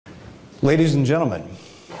Ladies and gentlemen,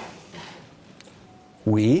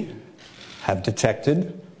 we have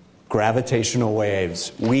detected gravitational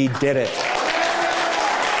waves. We did it.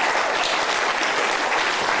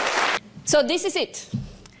 So this is it.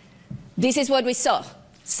 This is what we saw.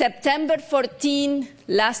 September 14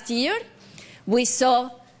 last year, we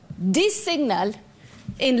saw this signal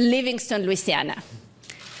in Livingston, Louisiana.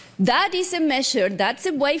 That is a measure, that's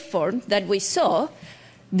a waveform that we saw.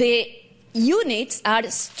 The units are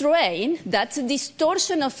strain, that's a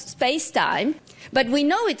distortion of space-time, but we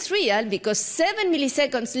know it's real because 7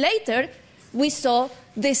 milliseconds later, we saw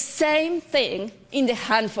the same thing in the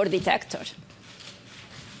Hanford detector.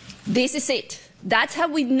 This is it. That's how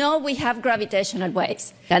we know we have gravitational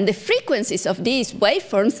waves. And the frequencies of these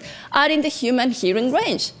waveforms are in the human hearing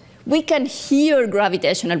range. We can hear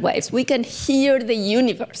gravitational waves. We can hear the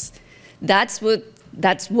universe. That's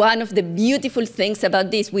one of the beautiful things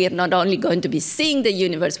about this. We are not only going to be seeing the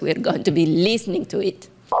universe, we are going to be listening to it.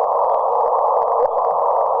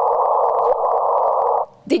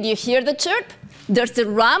 Did you hear the chirp? There's a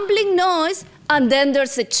rumbling noise, and then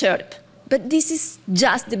there's a chirp. But this is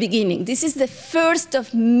just the beginning. This is the first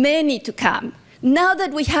of many to come. Now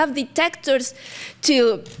that we have detectors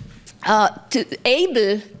to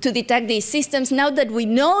able to detect these systems, now that we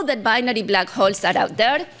know that binary black holes are out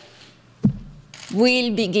there,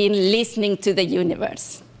 we'll begin listening to the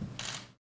universe.